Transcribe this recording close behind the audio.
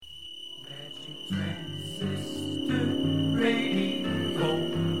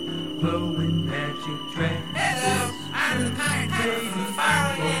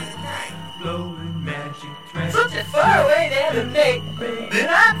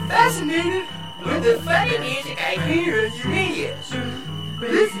fascinated with the funny music I hear on the radio.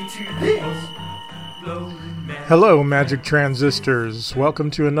 Listen to this. Hello, Magic Transistors.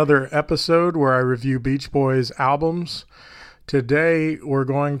 Welcome to another episode where I review Beach Boys albums. Today, we're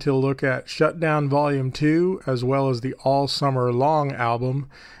going to look at Shutdown Volume 2, as well as the All Summer Long album,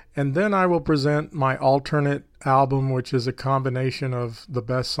 and then I will present my alternate album, which is a combination of the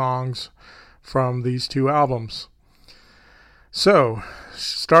best songs from these two albums. So,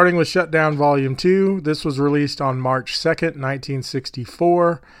 starting with Shutdown Volume 2, this was released on March 2nd,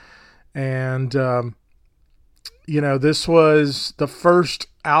 1964, and, this was the first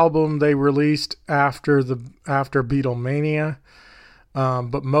album they released after Beatlemania,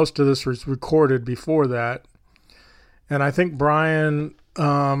 but most of this was recorded before that. And I think Brian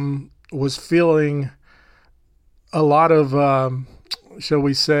was feeling a lot of, shall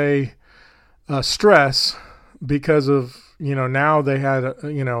we say, stress because of, now they had,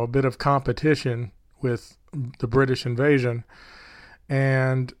 a bit of competition with the British invasion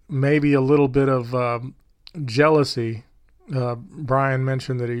and maybe a little bit of jealousy. Brian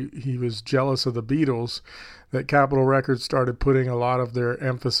mentioned that he was jealous of the Beatles, that Capitol Records started putting a lot of their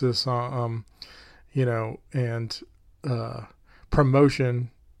emphasis on, and promotion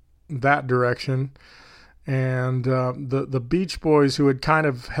that direction. And the Beach Boys, who had kind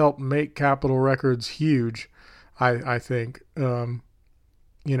of helped make Capitol Records huge, I think,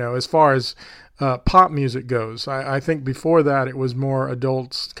 as far as pop music goes. I think before that it was more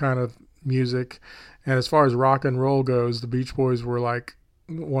adults kind of music. And as far as rock and roll goes, the Beach Boys were like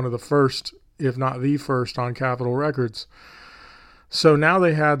one of the first, if not the first, on Capitol Records. So now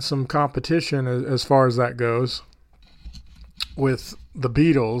they had some competition as far as that goes with the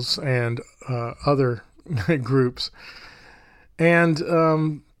Beatles and other groups. And,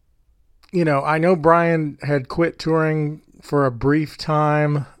 I know Brian had quit touring for a brief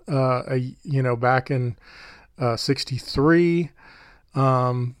time, back in 63.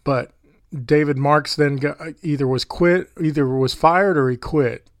 But David Marks then either was fired or he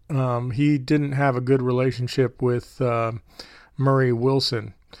quit. He didn't have a good relationship with Murray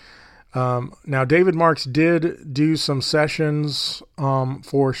Wilson. Now, David Marks did do some sessions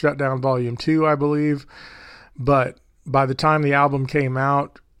for Shutdown Volume 2, I believe, but by the time the album came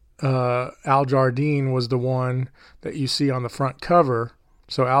out, Al Jardine was the one that you see on the front cover.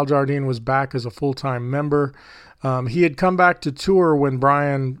 So Al Jardine was back as a full-time member. He had come back to tour when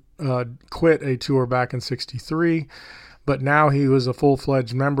Brian quit a tour back in 63, but now he was a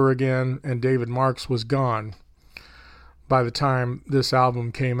full-fledged member again, and David Marks was gone by the time this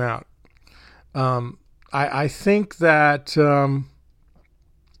album came out. I think that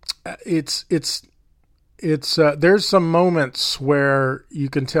it's there's some moments where you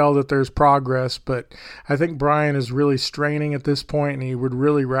can tell that there's progress, but I think Brian is really straining at this point, and he would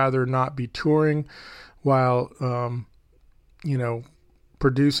really rather not be touring while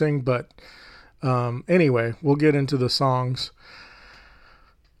producing. But anyway, we'll get into the songs.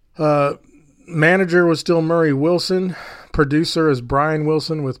 Manager was still Murray Wilson. Producer is Brian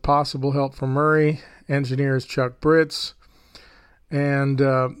Wilson with possible help from Murray. Engineer is Chuck Britz. And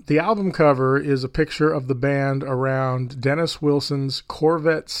the album cover is a picture of the band around Dennis Wilson's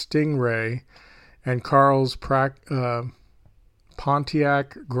Corvette Stingray and Carl's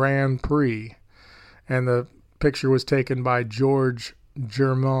Pontiac Grand Prix. And the picture was taken by George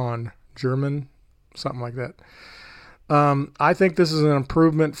German, something like that. I think this is an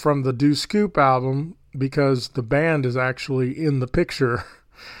improvement from the Do Scoop album because the band is actually in the picture,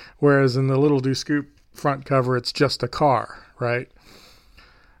 whereas in the Little Do Scoop front cover, it's just a car, right?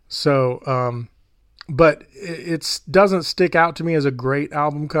 So, but it doesn't stick out to me as a great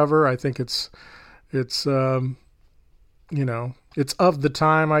album cover. I think it's it's of the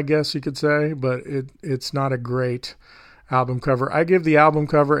time, I guess you could say, but it's not a great album cover. I give the album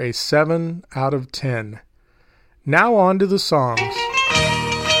cover a 7 out of 10. Now on to the songs.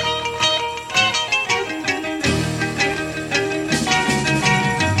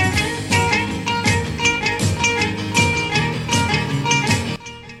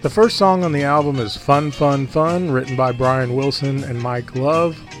 The first song on the album is Fun, Fun, Fun, written by Brian Wilson and Mike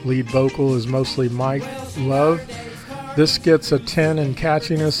Love. Lead vocal is mostly Mike Love. This gets a 10 in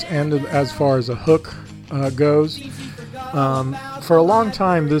catchiness and as far as a hook goes. For a long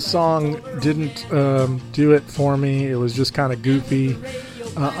time, this song didn't do it for me. It was just kind of goofy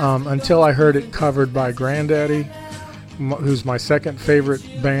until I heard it covered by Grandaddy, who's my second favorite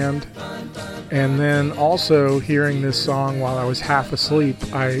band. And then also hearing this song while I was half asleep,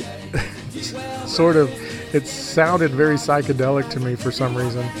 I it sounded very psychedelic to me for some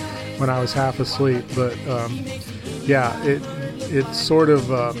reason when I was half asleep. But it sort of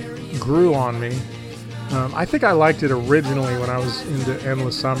grew on me. I think I liked it originally when I was into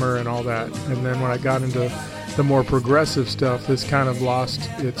Endless Summer and all that, and then when I got into the more progressive stuff, this kind of lost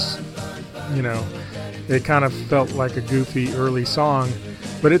its, it kind of felt like a goofy early song,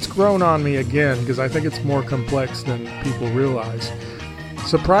 but it's grown on me again because I think it's more complex than people realize.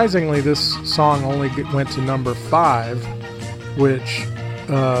 Surprisingly, this song only went to number 5, which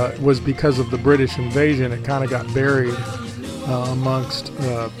was because of the British invasion. It kind of got buried amongst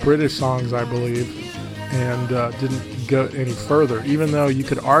British songs, I believe, and didn't go any further. Even though you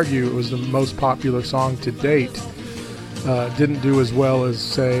could argue it was the most popular song to date, didn't do as well as,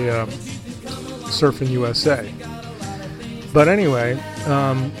 say, Surfin' USA. But anyway,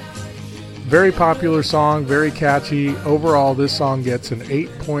 very popular song, very catchy. Overall, this song gets an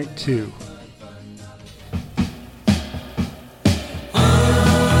 8.2.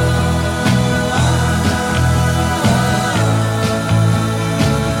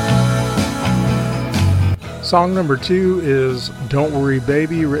 Song number 2 is Don't Worry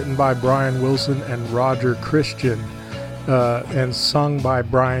Baby, written by Brian Wilson and Roger Christian, and sung by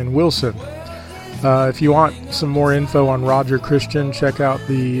Brian Wilson. If you want some more info on Roger Christian, check out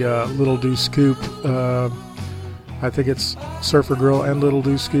the Little Deuce Scoop, I think it's Surfer Girl and Little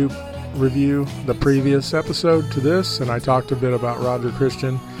Deuce Scoop review, the previous episode to this, and I talked a bit about Roger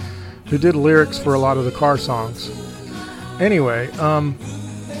Christian, who did lyrics for a lot of the Car songs. Anyway,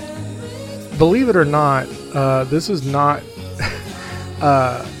 believe it or not, this is not.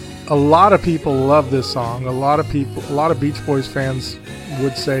 A lot of people love this song. A lot of Beach Boys fans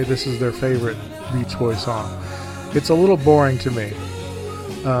would say this is their favorite Beach Boys song. It's a little boring to me.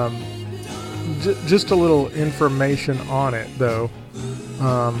 Just a little information on it, though.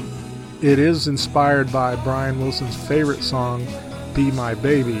 It is inspired by Brian Wilson's favorite song, "Be My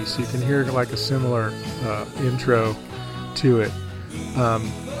Baby," so you can hear like a similar intro to it.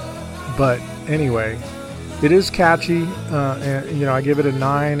 But anyway, it is catchy, and I give it a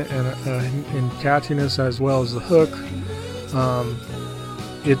 9 in catchiness as well as the hook.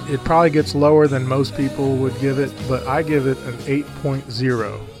 It probably gets lower than most people would give it, but I give it an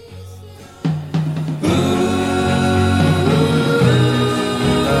 8.0.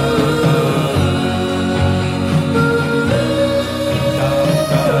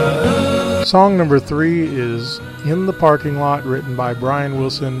 Song number 3 is In the Parking Lot, written by Brian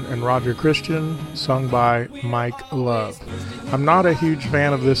Wilson and Roger Christian, sung by Mike Love. I'm not a huge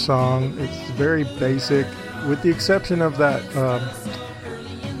fan of this song. It's very basic, with the exception of that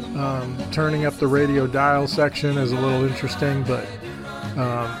turning up the radio dial section is a little interesting, but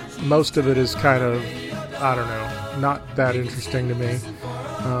most of it is kind of, I don't know, not that interesting to me.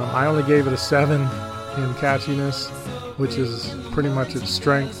 I only gave it a 7 in catchiness, which is pretty much its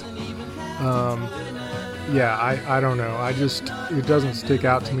strength. I don't know. It doesn't stick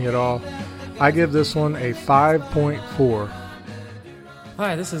out to me at all. I give this one a 5.4.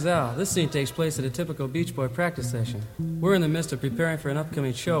 Hi, this is Al. This scene takes place at a typical Beach Boy practice session. We're in the midst of preparing for an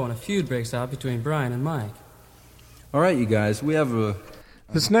upcoming show, and a feud breaks out between Brian and Mike. All right, you guys, we have a...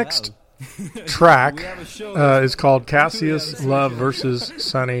 This next track is called Cassius Love versus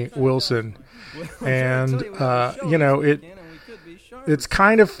Sonny Wilson. And, it's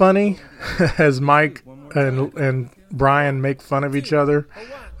kind of funny as Mike and Brian make fun of each other.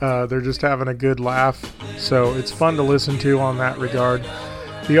 They're just having a good laugh, so it's fun to listen to on that regard.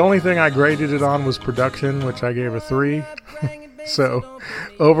 The only thing I graded it on was production, which I gave a 3. So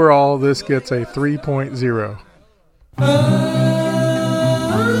overall, this gets a 3.0.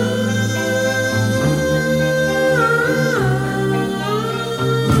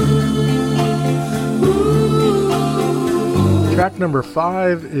 Track number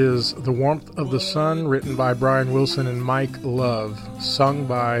 5 is The Warmth of the Sun, written by Brian Wilson and Mike Love, sung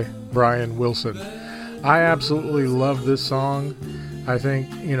by Brian Wilson. I absolutely love this song. I think,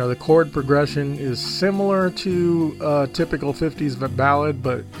 the chord progression is similar to a typical 50s ballad,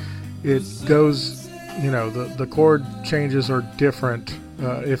 but it goes, the chord changes are different,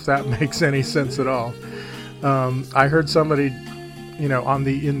 if that makes any sense at all. I heard somebody,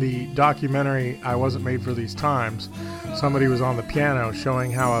 in the documentary I Wasn't Made for These Times, somebody was on the piano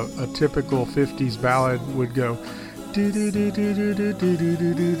showing how a typical 50s ballad would go,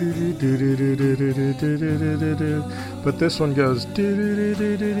 but this one goes,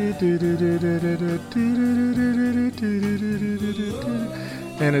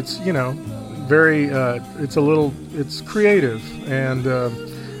 and it's, very, it's creative, and,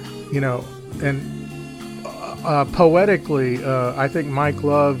 poetically, I think Mike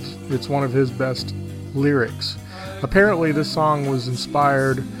Love, it's one of his best lyrics. Apparently this song was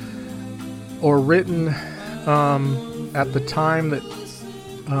inspired or written at the time that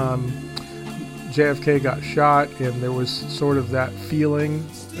JFK got shot, and there was sort of that feeling,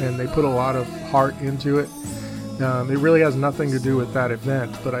 and they put a lot of heart into it. It really has nothing to do with that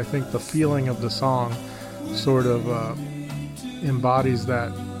event, but I think the feeling of the song sort of embodies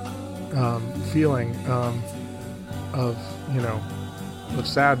that feeling of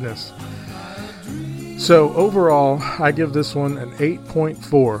sadness. So overall, I give this one an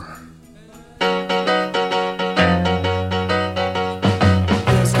 8.4.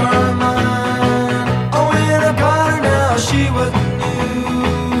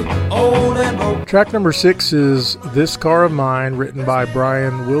 Track number 6 is This Car of Mine, written by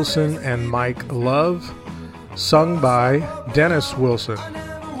Brian Wilson and Mike Love, sung by Dennis Wilson.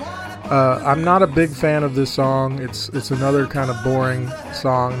 I'm not a big fan of this song. It's another kind of boring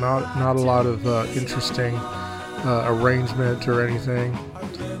song, not a lot of interesting arrangement or anything.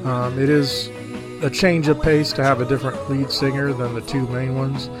 It is a change of pace to have a different lead singer than the two main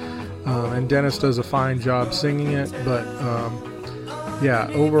ones, and Dennis does a fine job singing it, but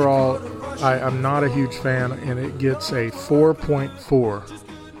overall I'm not a huge fan, and it gets a 4.4.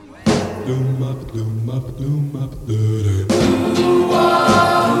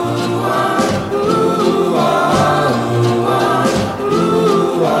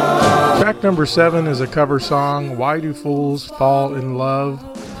 Track number 7 is a cover song, Why Do Fools Fall in Love,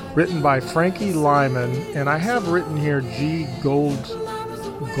 written by Frankie Lyman, and I have written here G.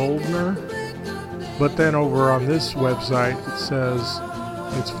 Goldner, but then over on this website it says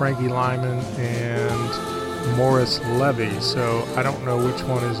it's Frankie Lyman and Morris Levy, so I don't know which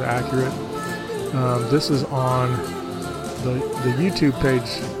one is accurate. This is on the YouTube page,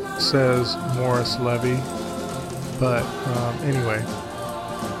 says Morris Levy, but anyway,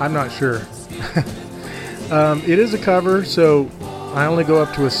 I'm not sure. It is a cover, so I only go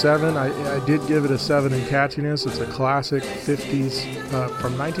up to a 7. I did give it a 7 in catchiness. It's a classic 50s,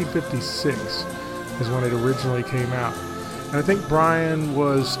 from 1956 is when it originally came out. And I think Brian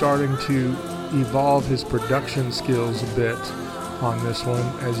was starting to evolve his production skills a bit on this one.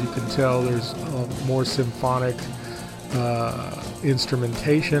 As you can tell, there's more symphonic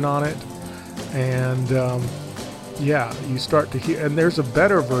instrumentation on it, and you start to hear, and there's a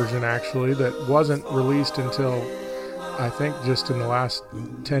better version actually that wasn't released until I think just in the last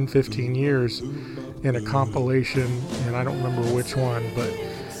 10-15 years in a compilation, and I don't remember which one, but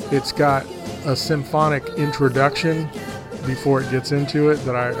it's got a symphonic introduction before it gets into it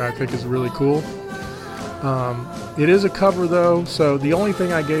that I think is really cool. It is a cover though, so the only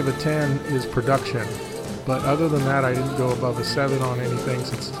thing I gave a 10 is production, but other than that I didn't go above a 7 on anything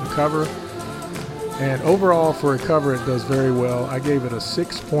since it's a cover, and overall for a cover it does very well. I gave it a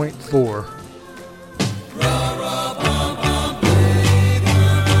 6.4.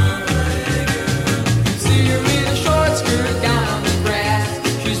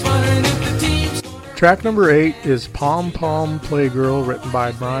 Track number 8 is Pom Pom Playgirl, written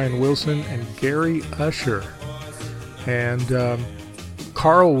by Brian Wilson and Gary Usher. And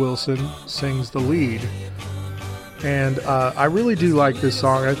Carl Wilson sings the lead. And I really do like this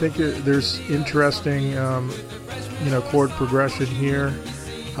song. I think there's interesting chord progression here.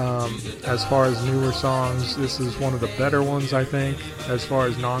 As far as newer songs, this is one of the better ones, I think, as far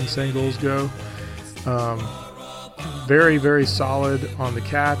as non-singles go. Very, very solid on the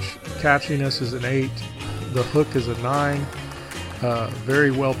catchiness is an 8. The hook is a 9.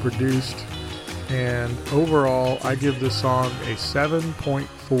 Very well produced. And overall, I give this song a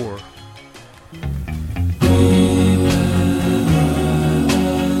 7.4.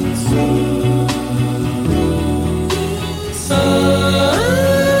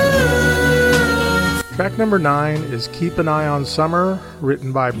 Track number 9 is Keep an Eye on Summer,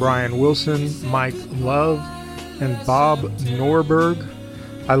 written by Brian Wilson, Mike Love, and Bob Norberg.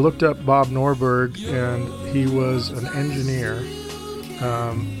 I looked up Bob Norberg, and he was an engineer,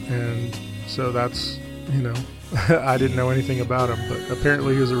 and so that's, I didn't know anything about him, but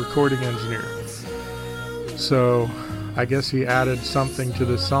apparently he was a recording engineer. So I guess he added something to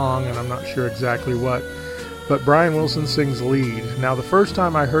this song, and I'm not sure exactly what. But Brian Wilson sings lead. Now, the first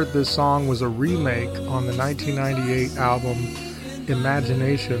time I heard this song was a remake on the 1998 album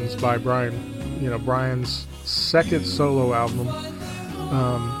Imaginations by Brian, Brian's second solo album.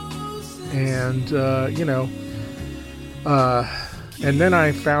 And then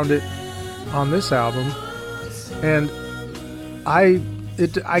I found it on this album, and I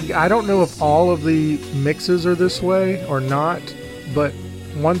don't know if all of the mixes are this way or not, but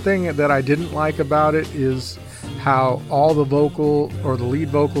one thing that I didn't like about it is how all the vocal or the lead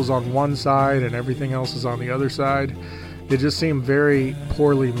vocals on one side and everything else is on the other side. It just seemed very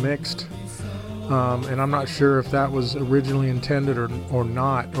poorly mixed. And I'm not sure if that was originally intended or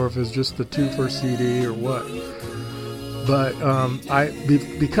not, or if it's just the 2 for CD or what. But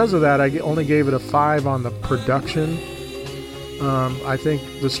because of that, I only gave it a 5 on the production. I think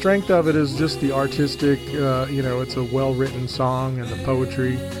the strength of it is just the artistic, it's a well-written song and the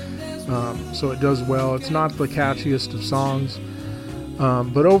poetry, so it does well. It's not the catchiest of songs,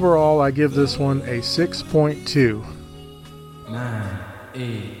 but overall I give this one a 6.2. 9,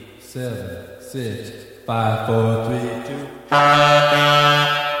 8, 7, 6, 5, 4, 3, 2.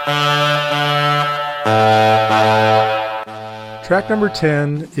 Track number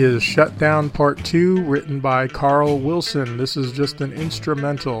 10 is Shut Down Part 2, written by Carl Wilson. This is just an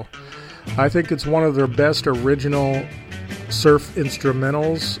instrumental. I think it's one of their best original surf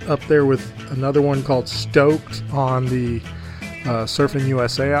instrumentals, up there with another one called Stoked on the Surfing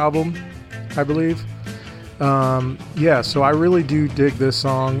USA album, I believe. So I really do dig this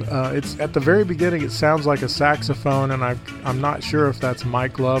song. It's at the very beginning, it sounds like a saxophone, and I'm not sure if that's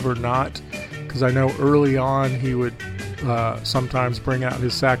Mike Love or not, because I know early on he would sometimes bring out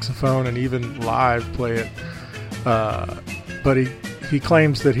his saxophone and even live play it, but he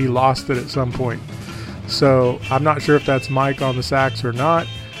claims that he lost it at some point, so I'm not sure if that's Mike on the sax or not,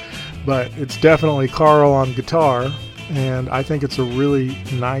 but it's definitely Carl on guitar, and I think it's a really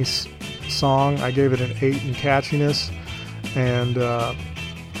nice song. I gave it an 8 in catchiness, and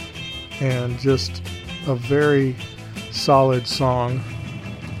just a very solid song.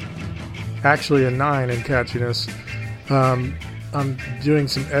 Actually a 9 in catchiness. I'm doing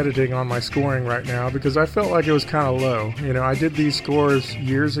some editing on my scoring right now because I felt like it was kind of low. I did these scores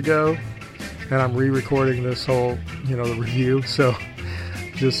years ago, and I'm re-recording this whole, the review. So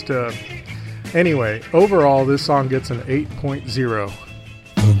just, anyway, overall, this song gets an 8.0.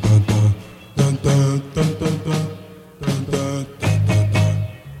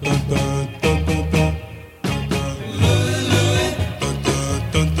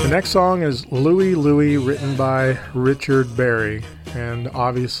 The next song is Louie Louie, written by Richard Berry, and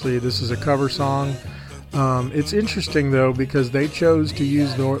obviously this is a cover song. It's interesting though because they chose to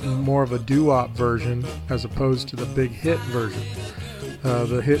use more of a doo-wop version as opposed to the big hit version.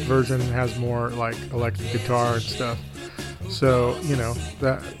 The hit version has more like electric guitar and stuff, so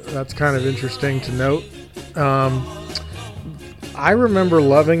that's kind of interesting to note. I remember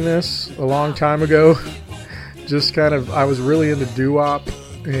loving this a long time ago. I was really into doo-wop.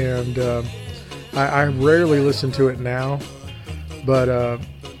 And I rarely listen to it now, but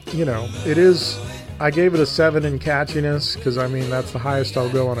it is. I gave it a 7 in catchiness because that's the highest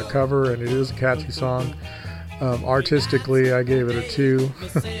I'll go on a cover, and it is a catchy song. Artistically, I gave it a 2,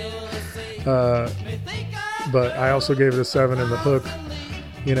 but I also gave it a 7 in the hook.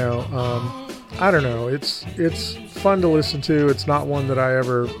 I don't know. It's fun to listen to. It's not one that I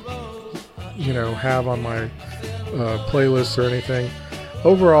ever have on my playlists or anything.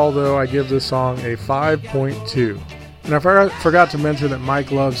 Overall, though, I give this song a 5.2. And I forgot to mention that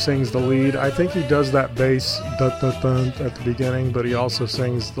Mike Love sings the lead. I think he does that bass dun-dun-dun at the beginning, but he also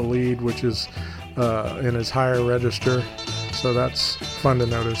sings the lead, which is in his higher register. So that's fun to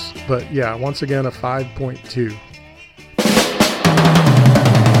notice. But yeah, once again, a 5.2.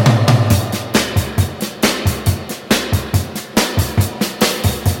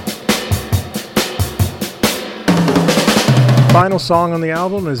 Final song on the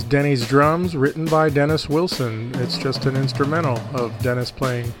album is Denny's Drums, written by Dennis Wilson. It's just an instrumental of Dennis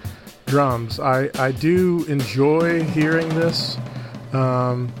playing drums. I do enjoy hearing this.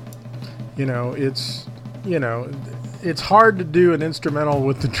 It's hard to do an instrumental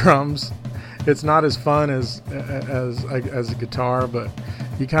with the drums. It's not as fun as a guitar, but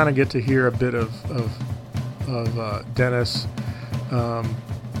you kind of get to hear a bit of Dennis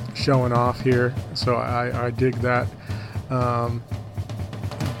showing off here. So I dig that.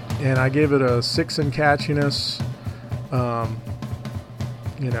 And I gave it a 6 in catchiness, a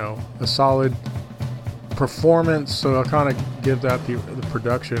solid performance, so I'll kind of give that the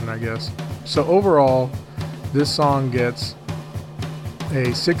production, I guess. So overall, this song gets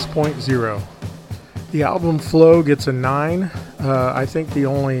a 6.0. The album flow gets a 9. I think the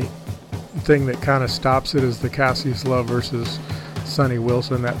only thing that kind of stops it is the Cassius Love versus Sonny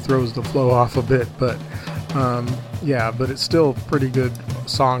Wilson. That throws the flow off a bit, but but it's still pretty good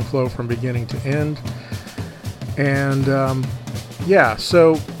song flow from beginning to end. And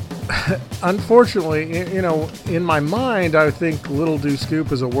so unfortunately, in my mind, I think Little Do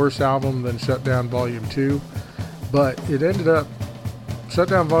Scoop is a worse album than Shutdown Volume 2, but it ended up,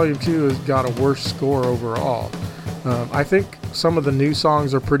 Shutdown Volume 2 has got a worse score overall. I think some of the new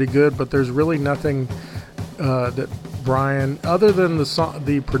songs are pretty good, but there's really nothing that Brian, other than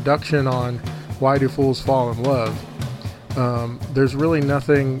the production on Why Do Fools Fall in Love. There's really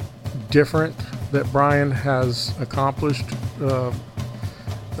nothing different that Brian has accomplished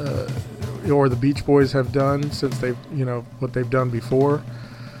or the Beach Boys have done since they've, what they've done before.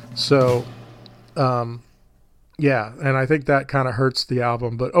 So, yeah, and I think that kind of hurts the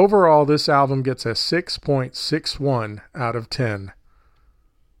album. But overall, this album gets a 6.61 out of 10.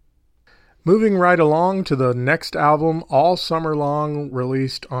 Moving right along to the next album, All Summer Long,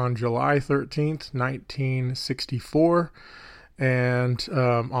 released on July 13th, 1964. And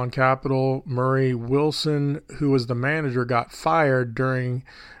on Capitol, Murray Wilson, who was the manager, got fired during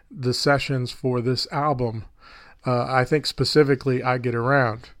the sessions for this album. I think specifically I Get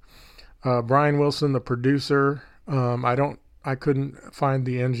Around. Brian Wilson, the producer. I couldn't find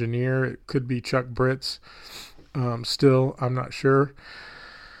the engineer. It could be Chuck Britz. Still, I'm not sure.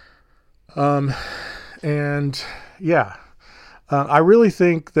 And yeah, I really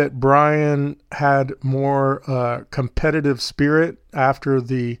think that Brian had more competitive spirit after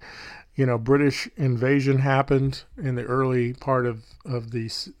the, British invasion happened in the early part of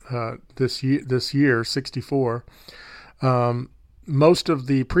this year, 64. Most of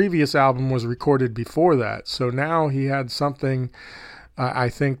the previous album was recorded before that, so now he had something, I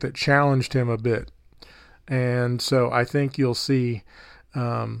think, that challenged him a bit. And so I think you'll see,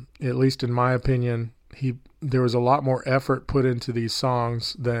 at least in my opinion, there was a lot more effort put into these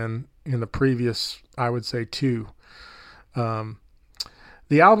songs than in the previous, I would say, two.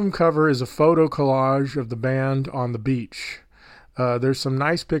 The album cover is a photo collage of the band on the beach. There's some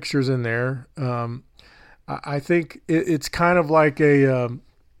nice pictures in there. I think it's kind of like a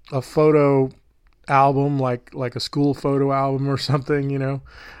photo album, like a school photo album or something,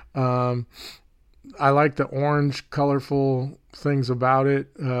 I like the orange, colorful things about it.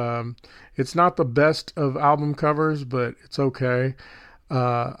 It's not the best of album covers, but it's okay.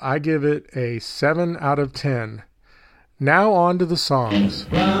 I give it a 7 out of 10. Now on to the songs.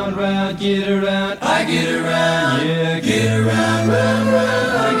 Round, round, get around, I get around, yeah, get around, round,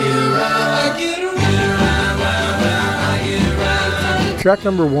 round, I get around, I get around, round, round, I get around. Track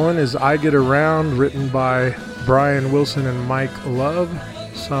number 1 is I Get Around, written by Brian Wilson and Mike Love,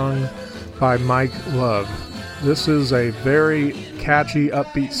 sung by Mike Love. This is a very catchy,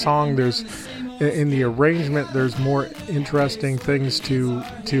 upbeat song. In the arrangement, there's more interesting things to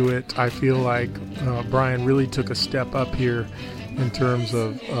it. I feel like Brian really took a step up here in terms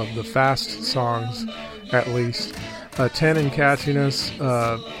of the fast songs, at least. 10 in catchiness.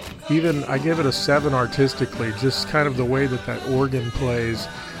 Even I give it a 7 artistically, just kind of the way that organ plays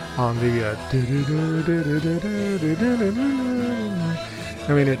on the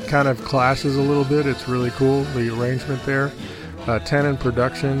it kind of clashes a little bit. It's really cool, the arrangement there. 10 in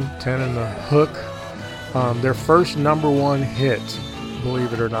production, 10 in the hook. Their first number 1 hit,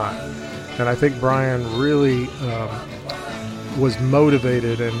 believe it or not. And I think Brian really was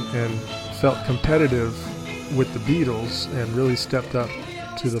motivated and felt competitive with the Beatles and really stepped up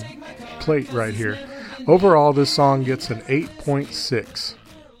to the plate right here. Overall, this song gets an 8.6.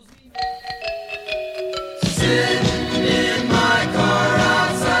 Sitting in my car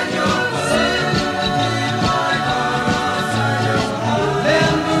outside your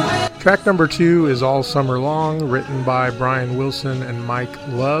Track number 2 is All Summer Long, written by Brian Wilson and Mike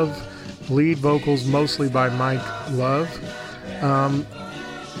Love. Lead vocals mostly by Mike Love.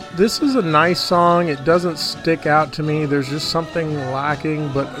 This is a nice song. It doesn't stick out to me. There's just something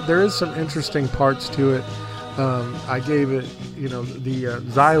lacking, but there is some interesting parts to it. I gave it, the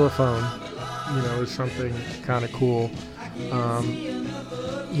xylophone, is something kind of cool.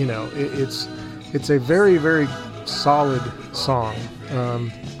 It's a very, very solid song.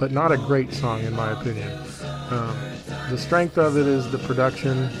 But not a great song in my opinion. The strength of it is the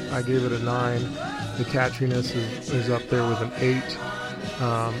production. I gave it a 9. The catchiness is up there with an 8.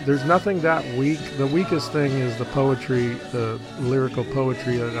 There's nothing that weak. The weakest thing is the poetry, the lyrical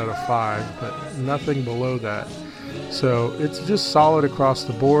poetry out of 5, but nothing below that. So it's just solid across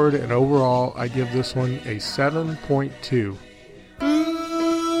the board, and overall I give this one a 7.2.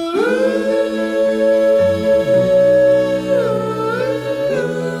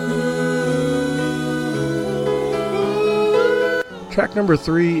 Track number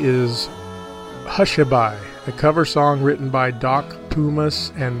 3 is Hushabye, a cover song written by Doc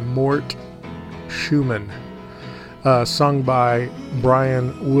Pumas and Mort Schumann, sung by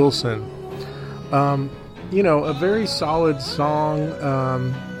Brian Wilson. A very solid song,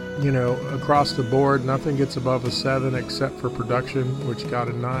 across the board. Nothing gets above a 7 except for production, which got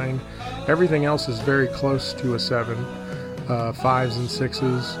a 9. Everything else is very close to a 7, 5s and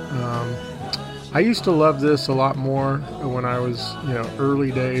 6s. I used to love this a lot more when I was,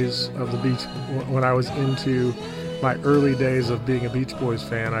 early days of the Beach, when I was into my early days of being a Beach Boys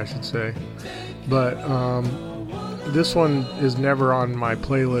fan, I should say. But this one is never on my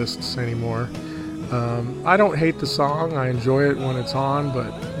playlists anymore. I don't hate the song. I enjoy it when it's on,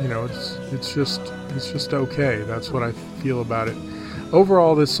 but it's just okay. That's what I feel about it.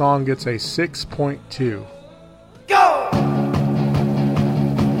 Overall, this song gets a 6.2. Go!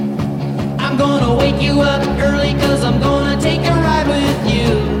 I'm gonna wake you up early 'cause I'm gonna take a ride with you.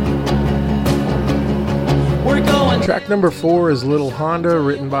 We're going. Track number 4 is Little Honda,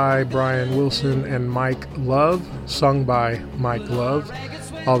 written by Brian Wilson and Mike Love, sung by Mike Love,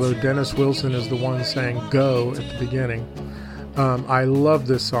 although Dennis Wilson is the one saying go at the beginning. I love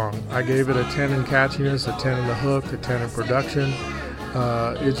this song. I gave it a 10 in catchiness, a 10 in the hook, a 10 in production.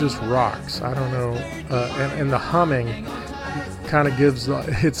 It just rocks. I don't know. And the humming kind of gives,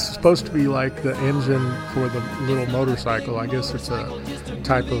 it's supposed to be like the engine for the little motorcycle. I guess it's a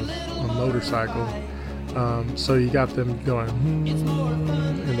type of a motorcycle. So you got them going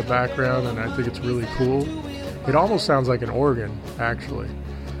in the background, and I think it's really cool. It almost sounds like an organ, actually.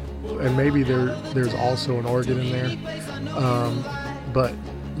 And maybe there's also an organ in there. But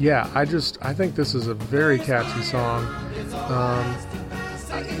yeah, I think this is a very catchy song.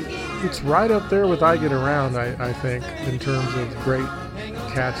 It's right up there with I Get Around, I think, in terms of great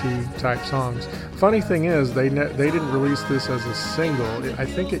catchy type songs. Funny thing is, they didn't release this as a single. I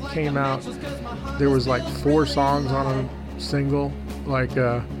think it came out, there was like 4 songs on a single, like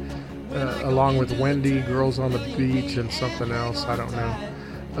along with Wendy, Girls on the Beach, and something else, I don't know.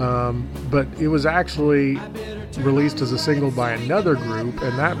 But it was actually released as a single by another group,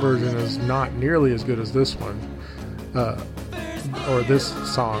 and that version is not nearly as good as this one, or this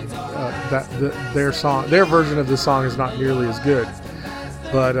song. Their version of this song is not nearly as good.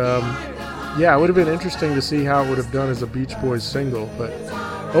 But yeah, it would have been interesting to see how it would have done as a Beach Boys single. But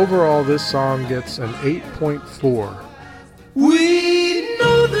overall, this song gets an 8.4. We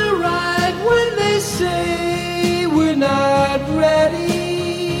know they're right when they say we're not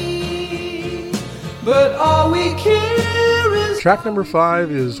ready, but all we care is... Track number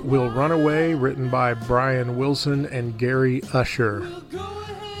 5 is We'll Run Away, written by Brian Wilson and Gary Usher.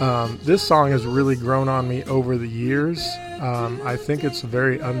 This song has really grown on me over the years. I think it's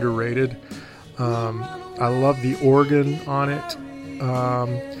very underrated. I love the organ on it.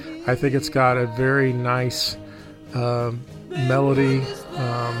 I think it's got a very nice melody.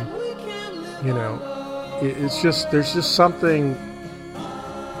 It's just, there's just something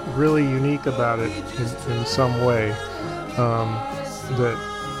really unique about it in some way that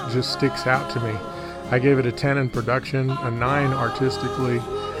just sticks out to me. I gave it a 10 in production, a 9 artistically,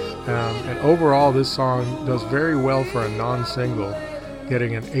 and overall this song does very well for a non-single,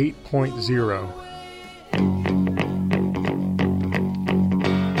 getting an 8.0.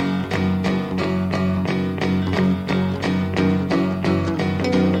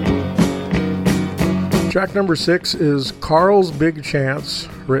 Track number 6 is Carl's Big Chance,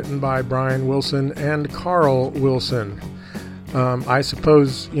 written by Brian Wilson and Carl Wilson. I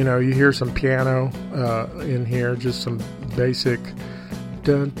suppose, you hear some piano in here, just some basic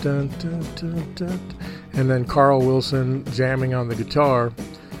dun, dun, dun, dun, dun, and then Carl Wilson jamming on the guitar.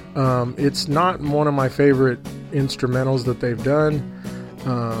 It's not one of my favorite instrumentals that they've done.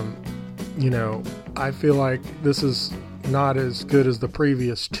 I feel like this is not as good as the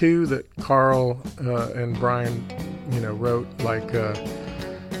previous 2 that Carl and Brian, wrote, like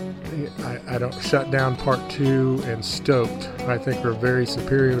I don't Shut Down Part 2 and Stoked. I think are very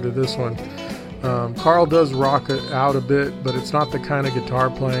superior to this one. Carl does rock it out a bit, but it's not the kind of guitar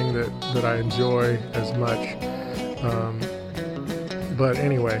playing that I enjoy as much. But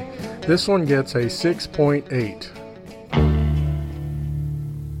anyway, this one gets a 6.8.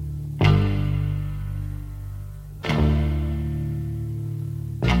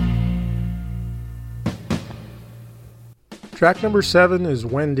 Track number 7 is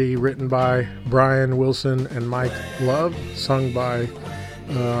Wendy, written by Brian Wilson and Mike Love, sung by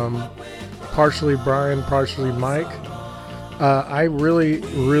partially Brian, partially Mike. I really,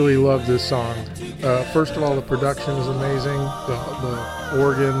 really love this song. First of all, the production is amazing. The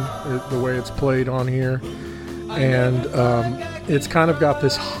organ, the way it's played on here. And it's kind of got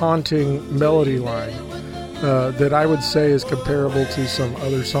this haunting melody line that I would say is comparable to some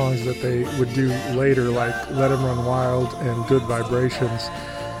other songs that they would do later, like Let 'Em Run Wild and Good Vibrations.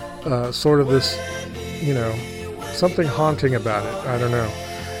 Sort of this, something haunting about it. I don't know.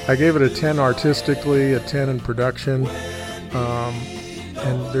 I gave it a 10 artistically, a 10 in production.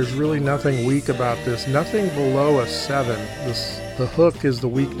 and there's really nothing weak about this. Nothing below a 7. The hook is the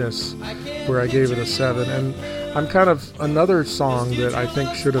weakness where I gave it a 7. And I'm kind of another song that I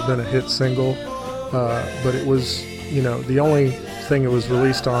think should have been a hit single, but it was, the only thing it was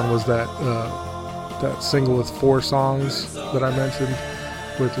released on was that single with 4 songs that I mentioned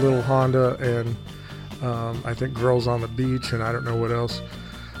with Little Honda and I think Girls on the Beach and I don't know what else.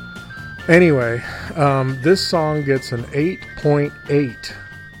 Anyway, this song gets an 8.8.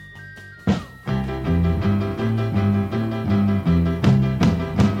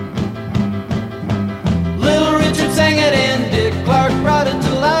 Little Richard sang it and Dick Clark brought it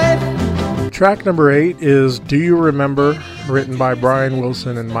to life. Track number 8 is Do You Remember, written by Brian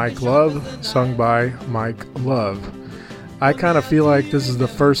Wilson and Mike Love, sung by Mike Love. I kind of feel like this is the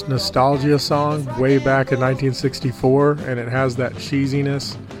first nostalgia song way back in 1964, and it has that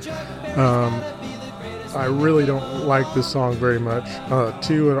cheesiness. I really don't like this song very much.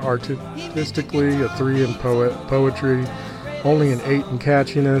 2 in artistically, a 3 in poetry, only an 8 in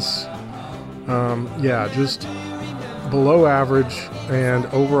catchiness. Just below average, and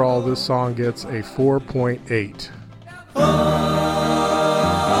overall this song gets a 4.8.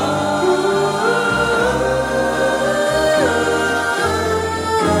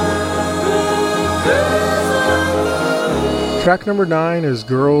 Track number 9 is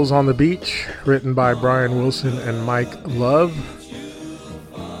Girls on the Beach, written by Brian Wilson and Mike Love.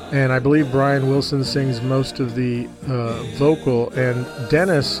 And I believe Brian Wilson sings most of the vocal, and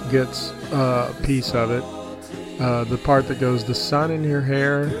Dennis gets a piece of it. The part that goes, the sun in your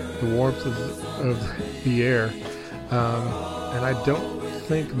hair, the warmth of the air. And I don't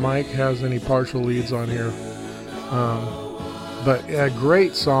think Mike has any partial leads on here. But a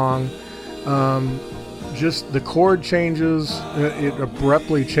great song. Just the chord changes, it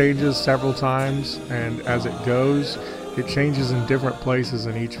abruptly changes several times, and as it goes, it changes in different places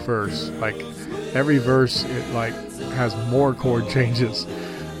in each verse. Like every verse, it has more chord changes.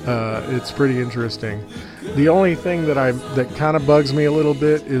 It's pretty interesting. The only thing that kind of bugs me a little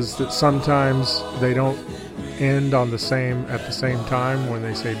bit is that sometimes they don't end at the same time when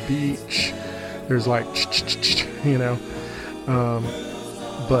they say beach. There's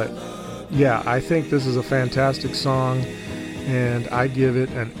but yeah, I think this is a fantastic song, and I give it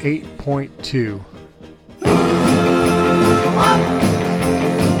an 8.2.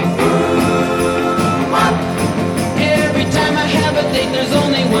 Every time I have a date, there's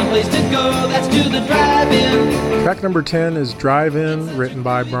only one place to go, that's to the drive-in. Track number 10 is Drive In, written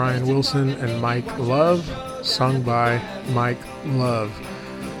by Brian Wilson and Mike Love, sung by Mike Love.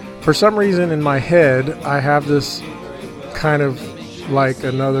 For some reason in my head, I have this kind of like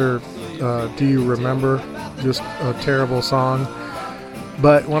another Do You Remember? Just a terrible song.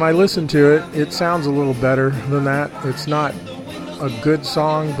 But when I listen to it, it sounds a little better than that. It's not a good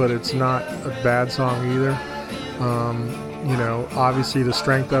song, but it's not a bad song either. Obviously the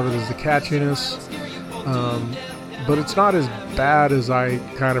strength of it is the catchiness. But it's not as bad as I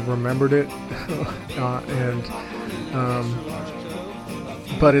kind of remembered it.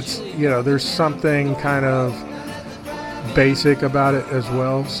 But it's, there's something kind of basic about it as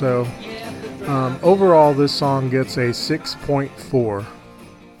well. So overall, this song gets a 6.4.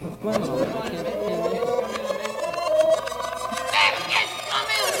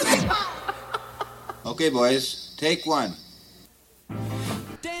 Okay, boys, take one.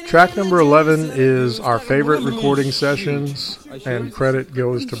 Track number 11 is our favorite recording sessions, and credit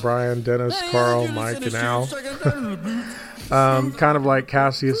goes to Brian, Dennis, Carl, Mike, and Al. Kind of like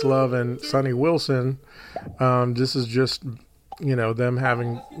Cassius Love and Sonny Wilson. This is just, them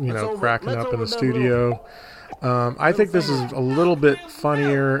having, cracking up in the studio. I think this is a little bit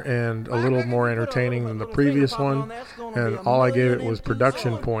funnier and a little more entertaining than the previous one, and all I gave it was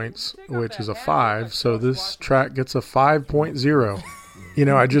production points, which is a 5, so this track gets a 5.0.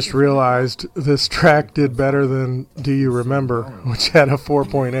 I just realized this track did better than Do You Remember, which had a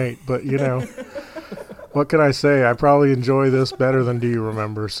 4.8, but what can I say? I probably enjoy this better than Do You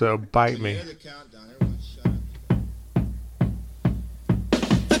Remember, so bite me.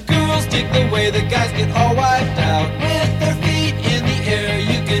 Dig the way the guys get all wiped out with their feet in the air.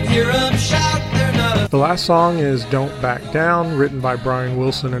 You can hear them shout. They're not. The last song is Don't Back Down, written by Brian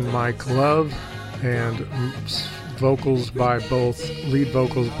Wilson and Mike Love, and lead vocals by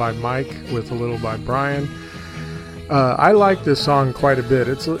Mike with a little by Brian. I like this song quite a bit.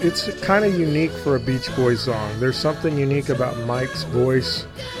 It's kind of unique for a Beach Boys song. There's something unique about Mike's voice,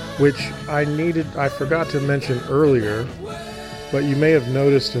 which I forgot to mention earlier. But you may have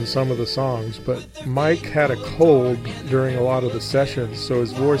noticed in some of the songs, but Mike had a cold during a lot of the sessions, so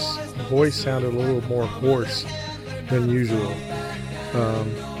his voice sounded a little more hoarse than usual.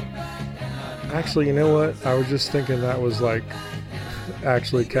 Actually, you know what? I was just thinking that was like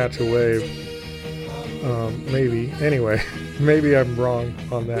actually Catch a Wave. Maybe. Anyway, maybe I'm wrong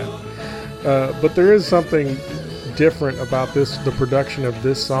on that. But there is something different about the production of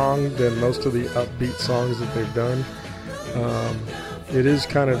this song than most of the upbeat songs that they've done.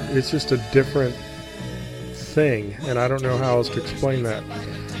 It's just a different thing, and I don't know how else to explain that.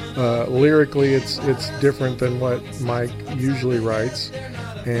 Lyrically, it's different than what Mike usually writes,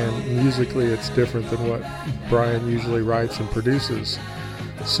 and musically, it's different than what Brian usually writes and produces.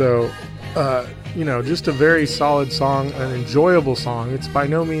 So, just a very solid song, an enjoyable song. It's by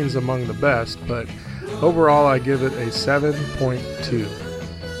no means among the best, but overall, I give it a 7.2.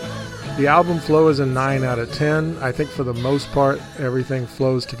 The album flow is a 9 out of 10. I think for the most part, everything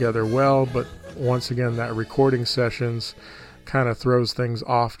flows together well, but once again, that recording sessions kind of throws things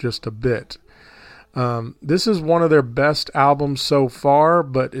off just a bit. This is one of their best albums so far,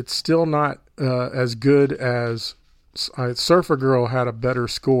 but it's still not as good as Surfer Girl had a better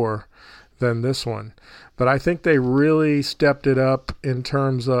score than this one. But I think they really stepped it up in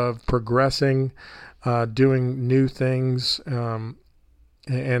terms of progressing, doing new things,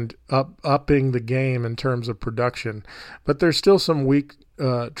 and upping the game in terms of production. But there's still some weak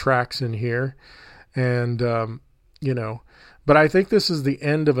tracks in here, and but I think this is the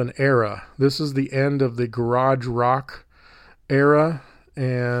end of an era. This is the end of the garage rock era,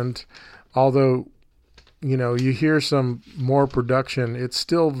 and although you hear some more production, it's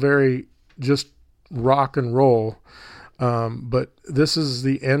still very just rock and roll, but this is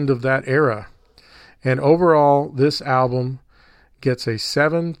the end of that era. And overall, this album gets a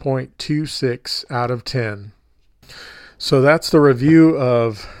 7.26 out of 10. So that's the review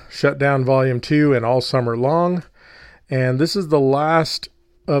of Shutdown Volume 2 and All Summer Long. And this is the last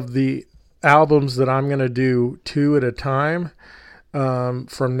of the albums that I'm going to do 2 at a time.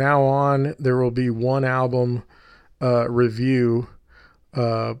 From now on, there will be one album review,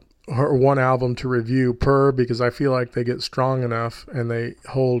 or one album to review per, because I feel like they get strong enough and they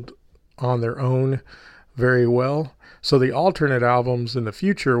hold on their own very well. So the alternate albums in the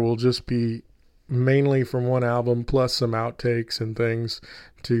future will just be mainly from one album plus some outtakes and things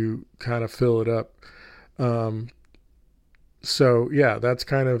to kind of fill it up. So yeah, that's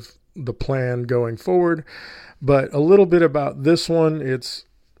kind of the plan going forward. But a little bit about this one. It's,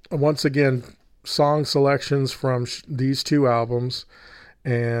 once again, song selections from these 2 albums.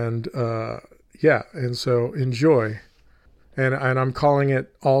 And and so enjoy. And I'm calling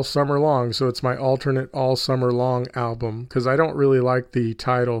it All Summer Long, so it's my alternate All Summer Long album, because I don't really like the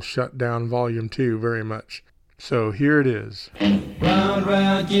title Shutdown Volume 2 very much. So here it is. Round,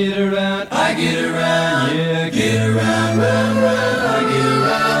 round, get around, I get around, yeah, get around, round, round, I get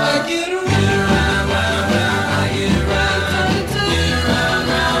around, I get around, round, round, I get around, get around,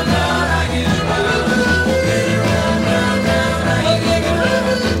 round, round, I get around, get around, round, round, I get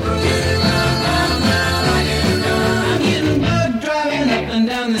around, get around, round, round, I get around. I'm getting bugged driving up and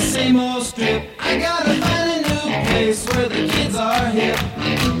down the same old strip. I gotta find a new place where the kids are hip.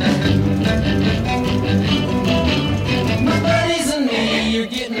 You're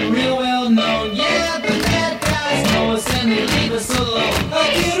getting real well known, yeah, but bad guys know us and they leave us alone.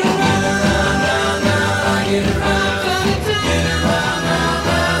 I get around, round, round, I get around, get around, round,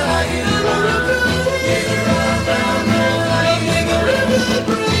 round, I get around, get around, round, round, I get around, get around,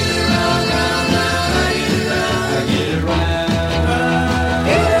 round, round, I get around, I get around,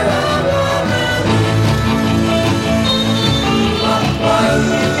 get around, round,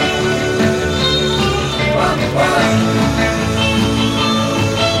 round.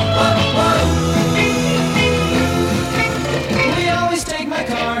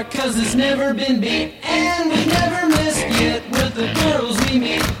 Cause it's never been beat, and we've never missed yet with the girls we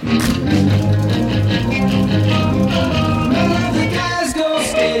meet. None of the guys go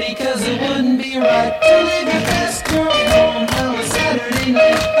steady, cause it wouldn't be right to leave your best girl home on a Saturday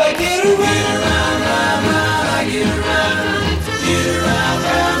night. I get around, round, round, round, I get around, round, round, I get around, get around,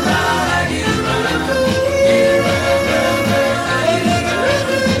 round, round, I get around,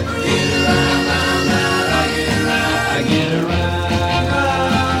 get around, round, round, I get around, I get around.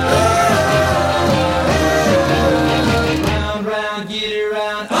 Get around, round,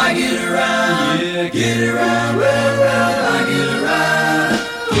 round, I get around. Get around, round, round, I get around. Get around, round, round, I get around. Get around, round, round, I get around. Get around, round, round, I get around.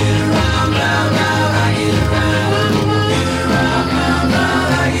 Get around, round, round, I get around. Get around, round,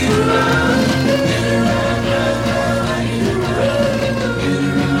 round, I get around.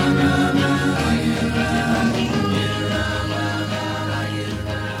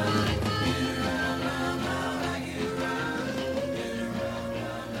 Get around, round,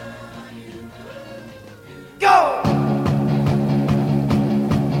 round, I get around. Go!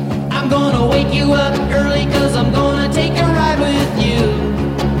 gonna wake you up early, 'cause I'm gonna take a ride with you.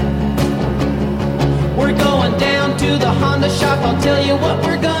 We're going down to the Honda shop, I'll tell you what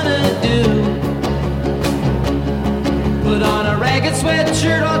we're gonna do. Put on a ragged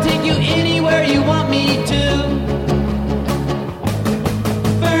sweatshirt, I'll take you anywhere you want me to.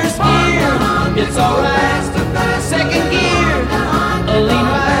 First gear, it's alright. Second gear, a lean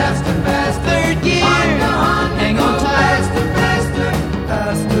ride. Third gear, hang on tight.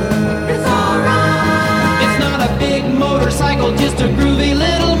 It's alright. It's not a big motorcycle, just a groovy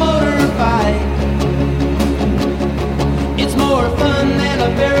little motorbike. It's more fun than a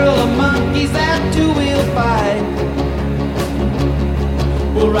barrel of monkeys that two-wheel fight.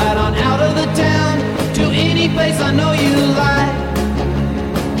 We'll ride on out of the town to any place I know you like.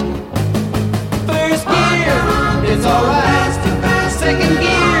 First gear, it's alright. Second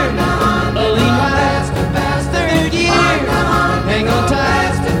gear, a lean ride. Third gear, hang on tight.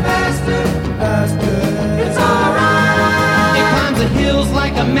 It's alright. It climbs the hills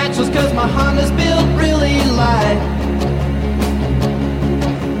like a matchless, 'cause my Honda's built really light.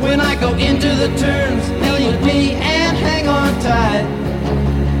 When I go into the turns, hell you'll be and hang on tight.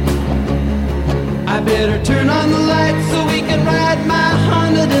 I better turn on the lights so we can ride my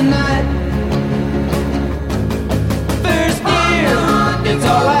Honda tonight. First gear, it's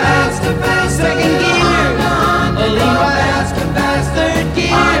alright. Second gear, a lean ride. Third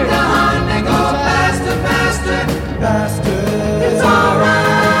gear, hang on tight. It's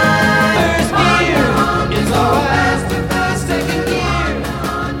alright. First gear, it's alright. Second gear,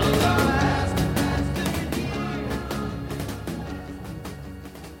 it's alright. Third gear.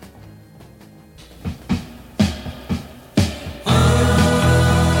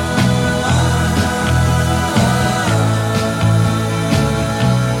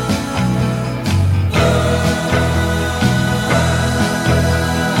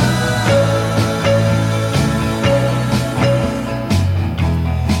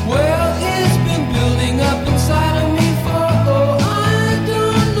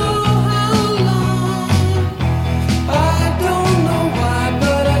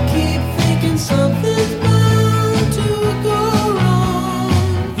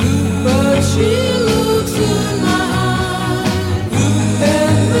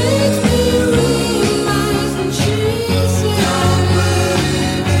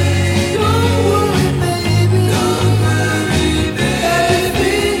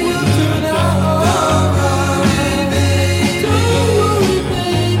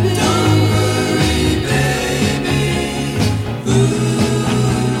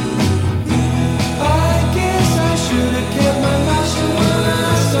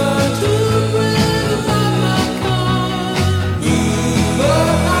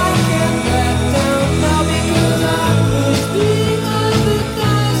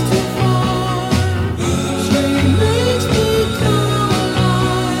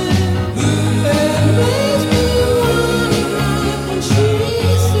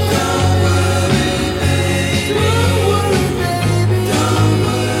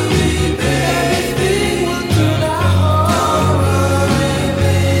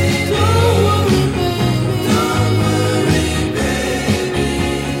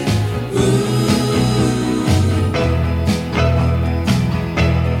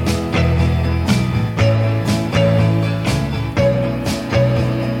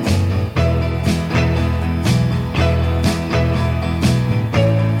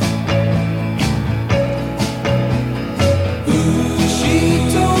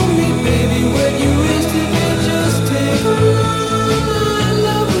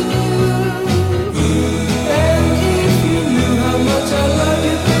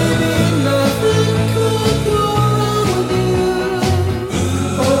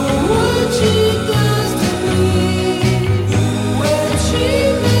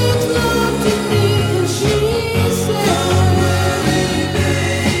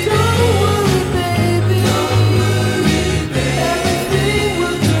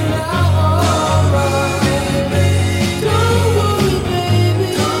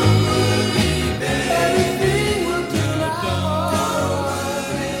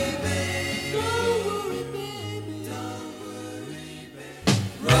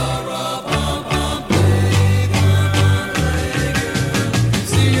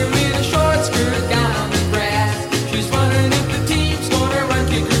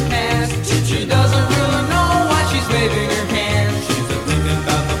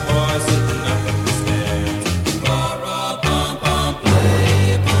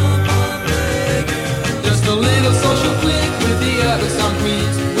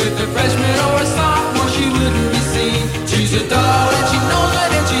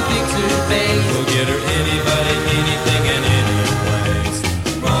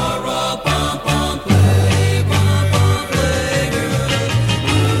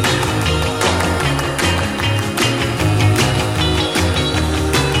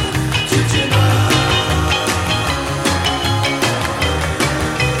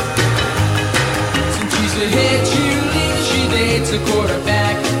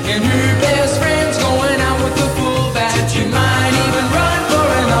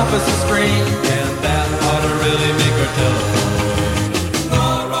 us to scream, and that ought to really make her telephone.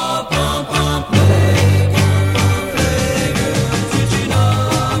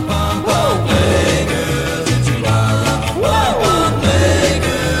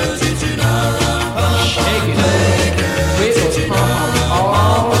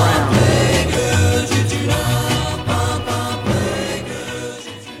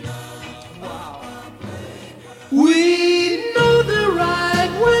 We know they're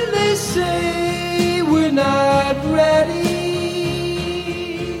right when they say we're not ready,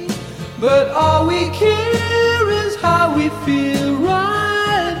 but all we care is how we feel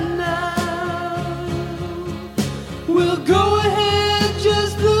right now. We'll go ahead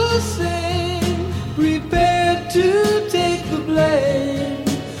just the same, prepared to take the blame.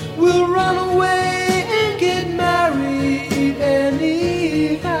 We'll run away and get married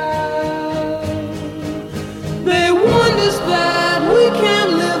anyhow. They warned us that we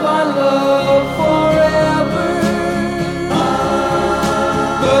can't live on love forever,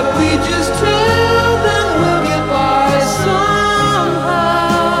 but we just tell them we'll get by somehow.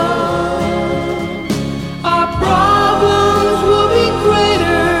 Our problems will be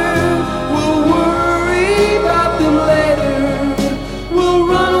greater, we'll worry about them later. We'll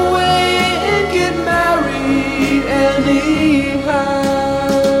run away and get married anyhow.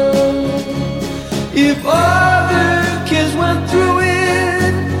 If other kids went through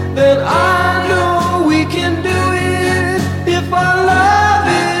it, then I know we can do it. If our love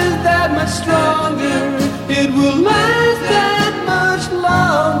is that much stronger, it will last that much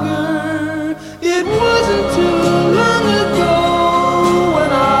longer. It wasn't too long ago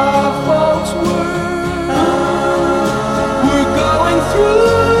when our folks were going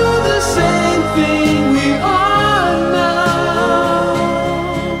through the same thing we are now.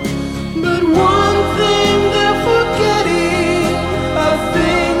 But one thing they're forgetting, a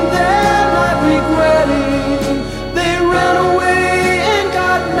thing they're not regretting. They ran away and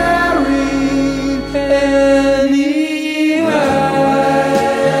got married anyhow.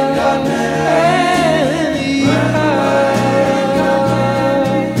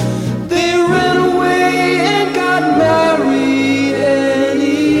 They ran away and got married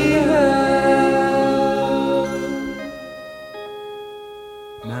anyhow.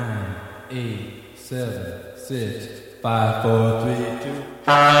 9, 8, 7, 6, 5, 4, 3, 2.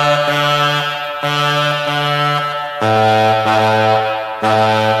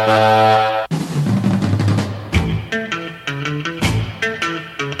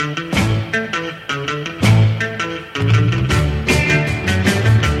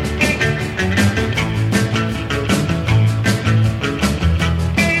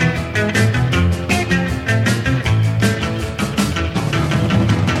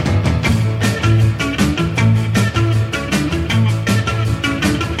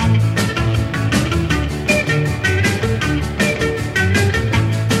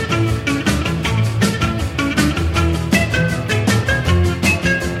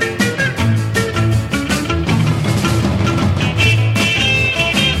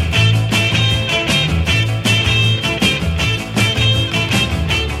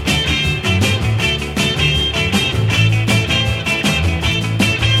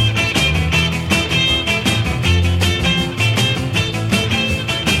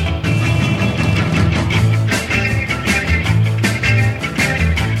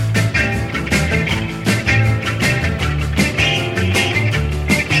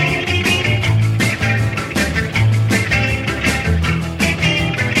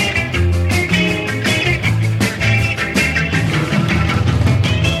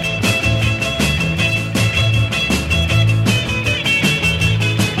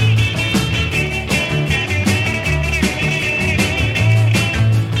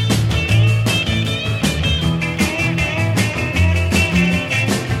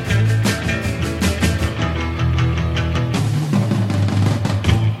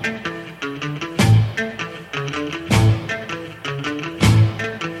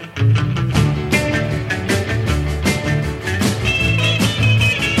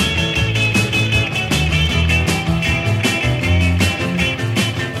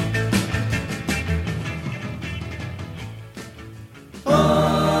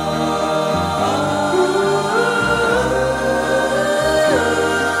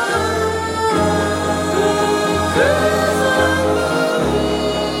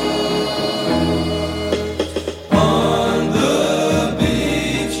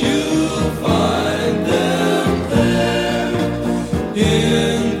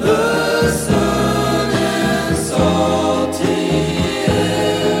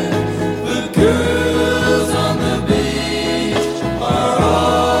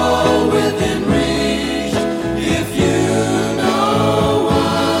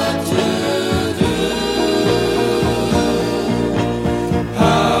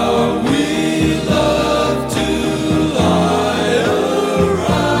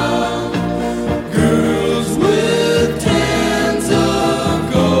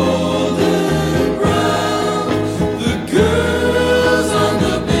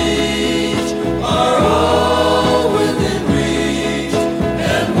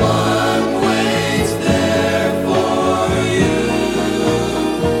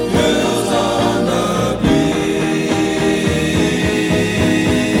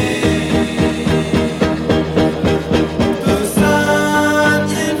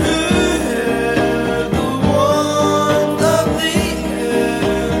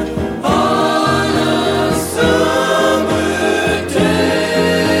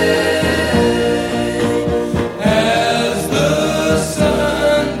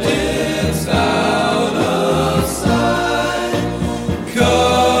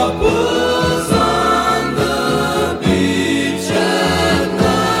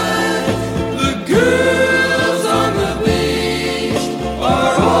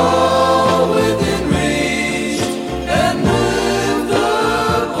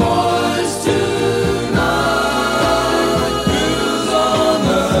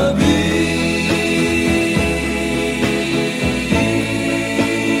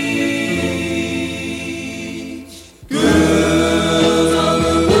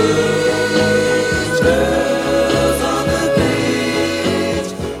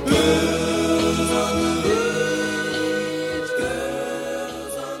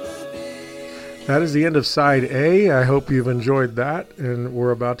 That is the end of side A. I hope you've enjoyed that, and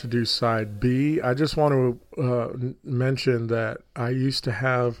we're about to do side B. I just want to mention that I used to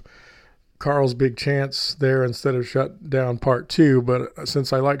have Carl's Big Chance there instead of Shut Down Part 2, but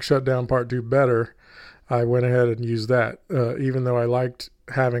since I like Shut Down Part 2 better, I went ahead and used that, even though I liked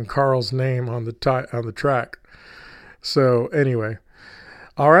having Carl's name on the track. So anyway,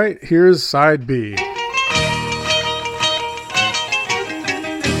 all right, here's side B.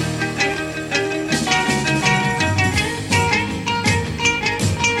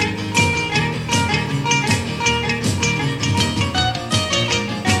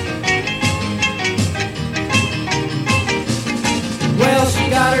 Well, she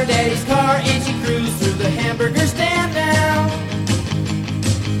got her daddy's car and she cruised through the hamburger stand now.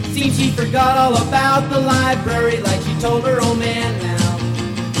 Seems she forgot all about the library like she told her old man now.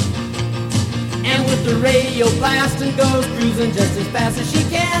 And with the radio blasting goes cruising just as fast as she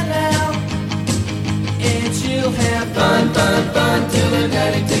can now. And she'll have fun, fun, fun till her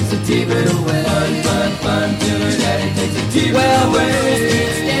daddy takes the T-bird away. Fun, fun, fun till her daddy takes the T-bird away. Well, the girls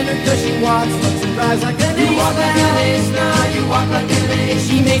can't stand her 'cause she walks, looks and drives like an ace. You walk like an ace now, you walk like an ace.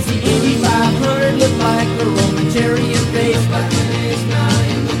 She makes the Indy 500 look like a Roman chariot race. Like an ace now,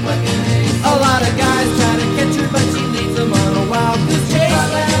 you look like an ace. A lot of guys try to catch her, but she leads them on a wild goose chase. You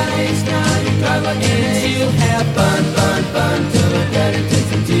drive like an ace now, you drive like an ace. And she'll have fun, fun, fun till her daddy takes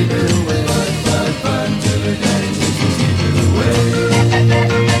the T-bird away. Fun, fun, fun till her daddy takes the T-bird away.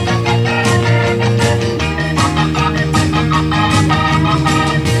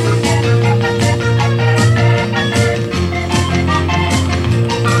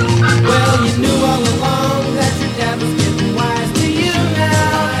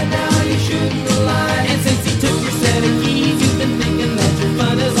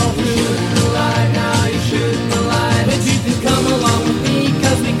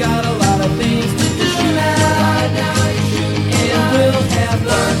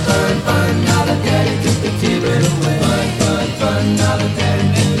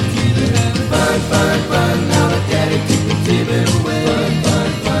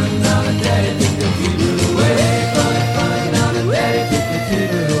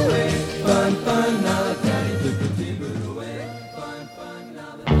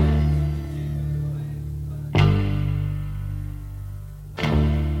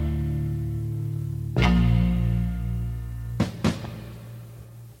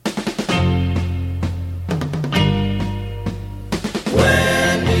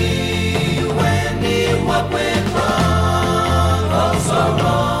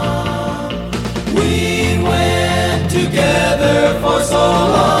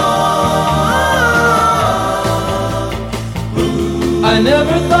 I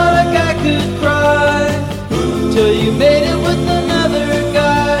never thought a guy could cry till you made it with another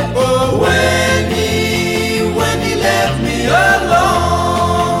guy. Oh, when he left me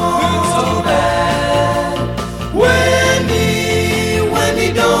alone, it's so bad. When he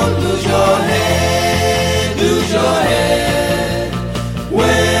don't lose your head,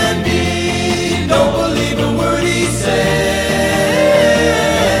 When he don't believe a word he said.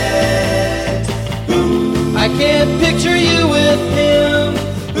 I can't picture you with him.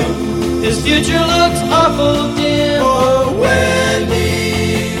 His future looks awful dim. Oh, when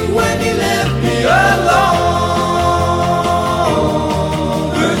he left me alone,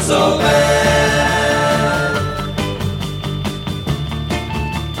 hurt so bad.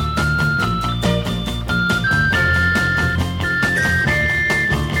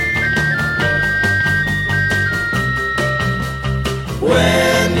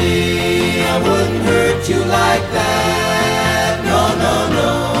 Wendy, I wouldn't hurt you like that. No, no,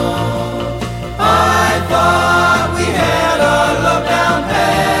 no. I thought we had our love down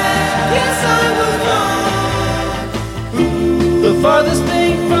pat. Yes, I was wrong. The farthest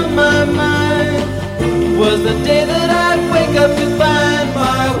thing from my mind was the day that I'd wake up to find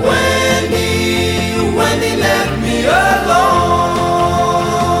my Wendy left me alone.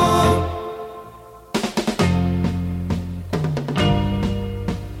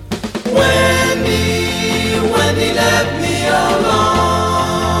 Wendy left me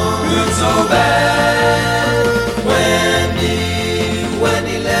alone. It's so bad.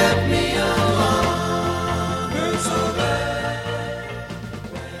 Wendy left me alone. It's so bad.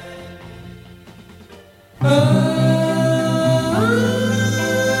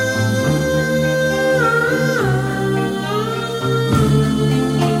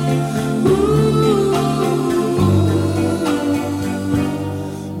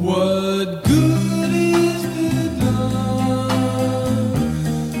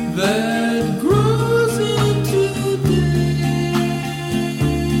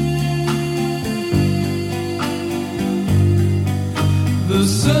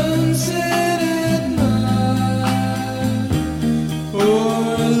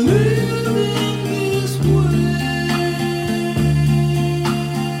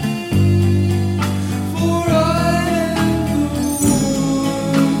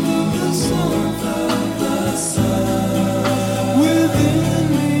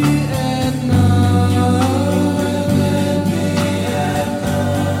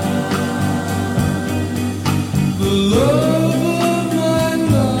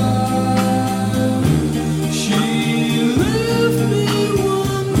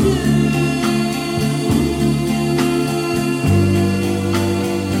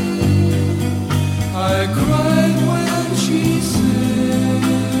 cried when she said,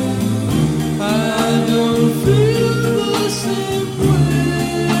 I don't feel the same way.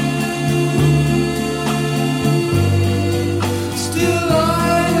 Still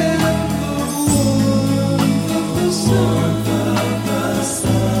I am the warmth of the sun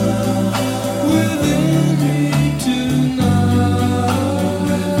within me tonight.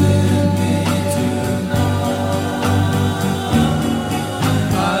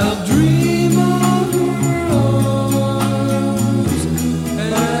 I'll dream of her arms,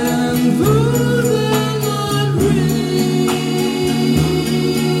 and though they're not real,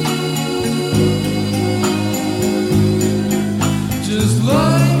 just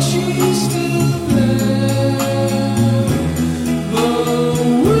like she's still there, the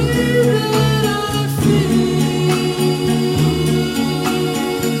way that I feel,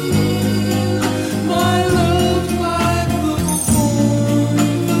 my love like the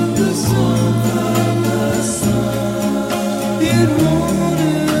warmth of the sun, it won't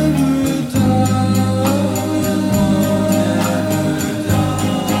ever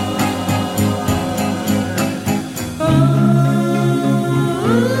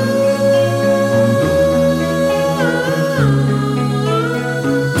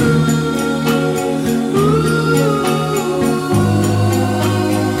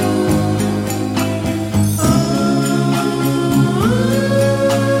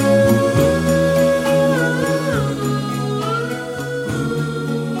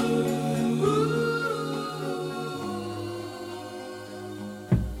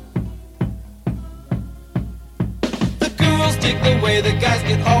The girls dig the way the guys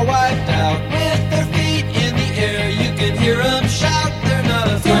get all wiped out. With their feet in the air, you can hear them shout. They're not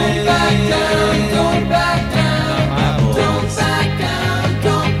afraid. Don't back down, don't back down. Don't back down,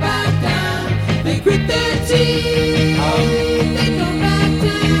 don't back down. They grit their teeth. They don't back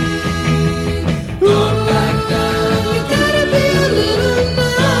down. Don't back down. You gotta be a little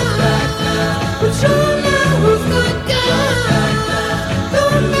nice. Don't back down. But show now who's got guns.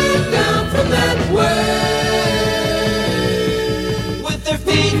 Don't back down from that way. With their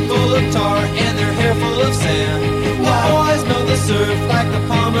feet full of tar and their hair full of sand, the boys know the surf like the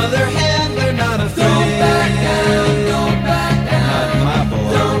palm of their hand. They're not afraid. Don't back down, don't back down. Not my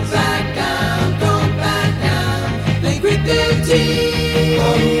boys. Don't back down, don't back down. They grit their teeth.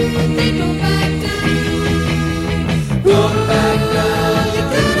 They don't back down. Don't back down. You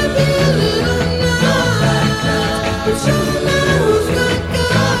gotta be a little nice. Don't back down. But show now who's got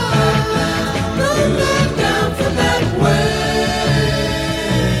guns. Don't back down from that way.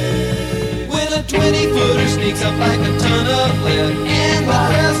 When a 20-footer sneaks up like a ton of lead, and the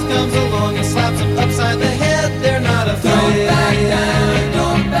rest comes along and slaps them upside the head, they're not afraid. Don't back down,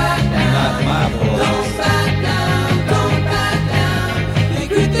 don't back down. Not my boys. Don't back down, don't back down. They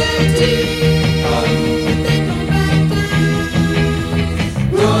grit their teeth. They don't back down.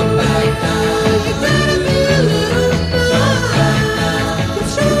 Don't back down. You better be a little nice. Don't back down. But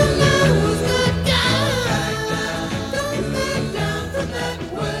show now who's got guns. Don't back down from that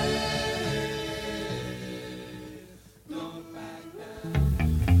way. Don't back down.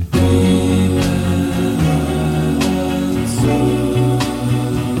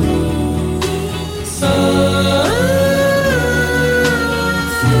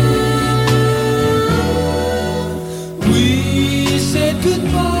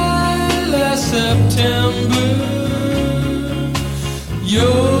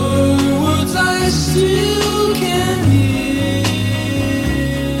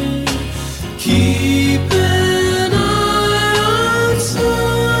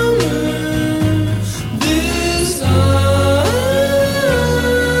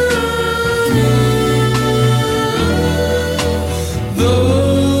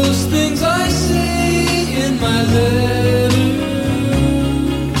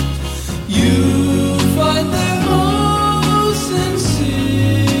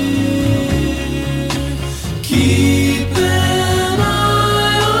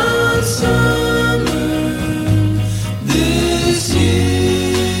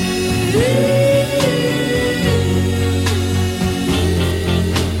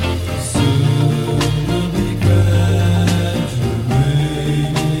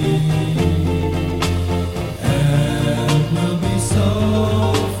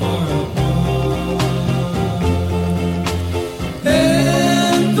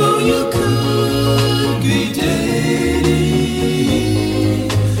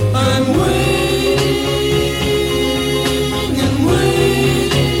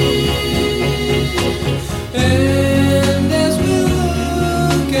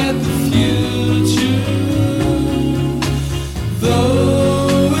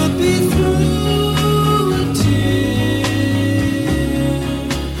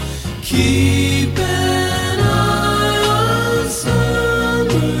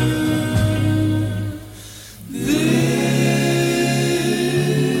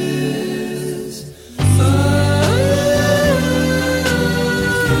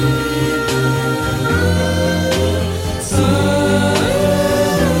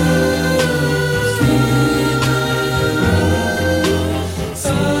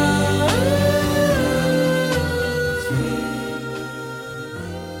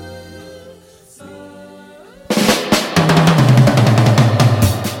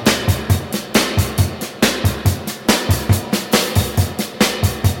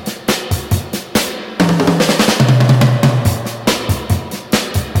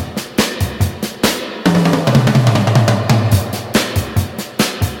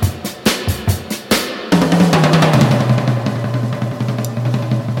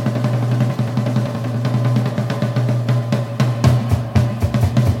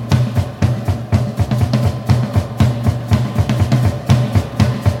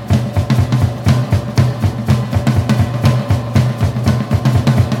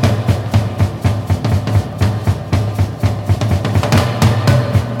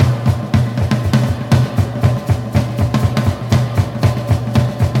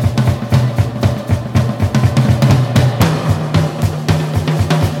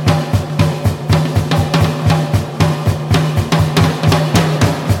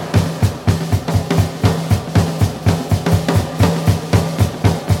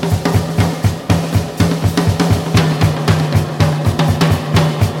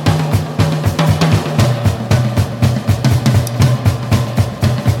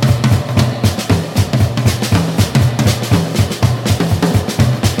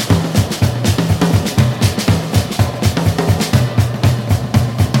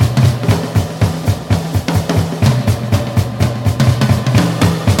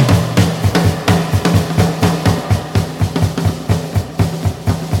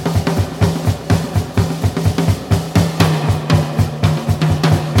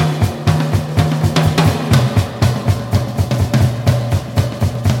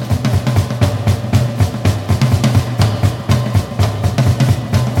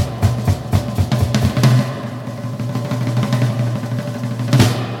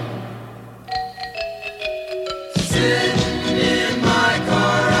 Texas.